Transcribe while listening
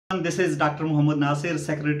This is Dr. Muhammad Nasir,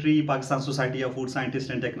 Secretary, Pakistan Society of Food Scientists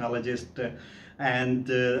and Technologists.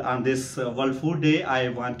 On this World Food Day, I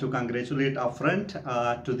want to congratulate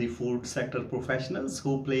upfront to the food sector professionals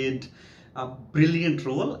who played a brilliant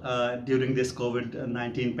role during this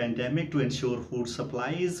COVID-19 pandemic to ensure food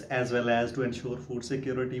supplies as well as to ensure food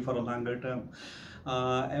security for a longer term.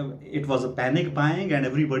 It was a panic buying and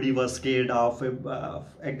everybody was scared about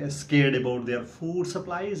their food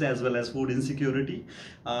supplies as well as food insecurity,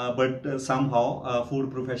 but somehow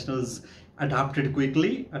food professionals adapted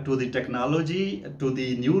quickly to the technology, to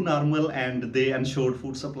the new normal, and they ensured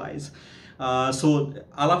food supplies. So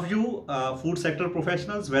all of you food sector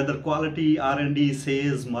professionals, whether quality, R&D,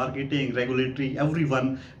 sales, marketing, regulatory,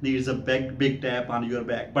 everyone needs a big tap on your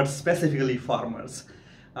back, but specifically farmers.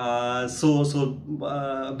 Because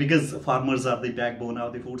farmers are the backbone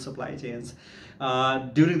of the food supply chains.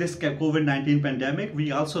 During this COVID-19 pandemic,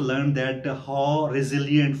 we also learned that how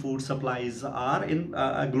resilient food supplies are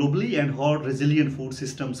globally and how resilient food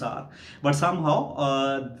systems are. But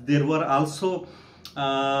somehow there were also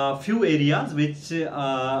few areas which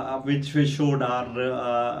showed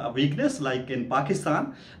our weakness, like in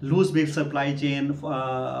Pakistan, loose milk supply chain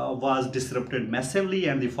was disrupted massively,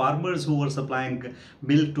 and the farmers who were supplying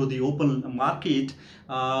milk to the open market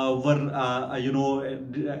were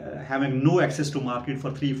having no access to market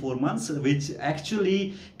for 3-4 months, which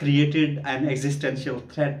actually created an existential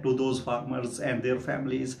threat to those farmers and their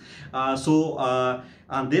families.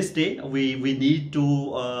 On this day, we need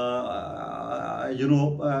to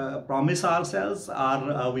promise ourselves,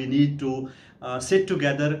 or we need to sit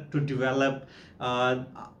together to develop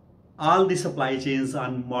all the supply chains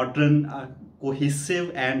on modern,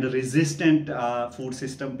 cohesive and resistant food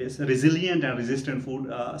system basis, resilient and resistant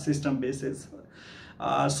food system basis.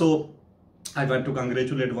 So I want to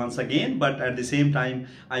congratulate once again, but at the same time,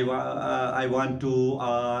 I want to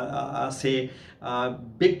say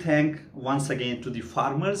big thank once again to the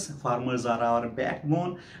farmers. Farmers are our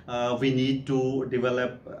backbone. We need to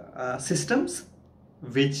develop systems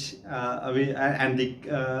which and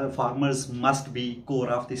the farmers must be core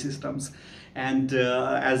of the systems. And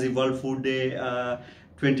as the World Food Day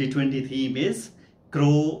 2020 theme is,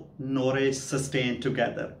 grow, nourish, sustain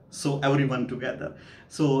together. So everyone together.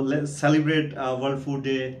 So let's celebrate World Food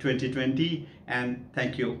Day 2020, and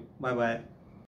thank you. Bye bye.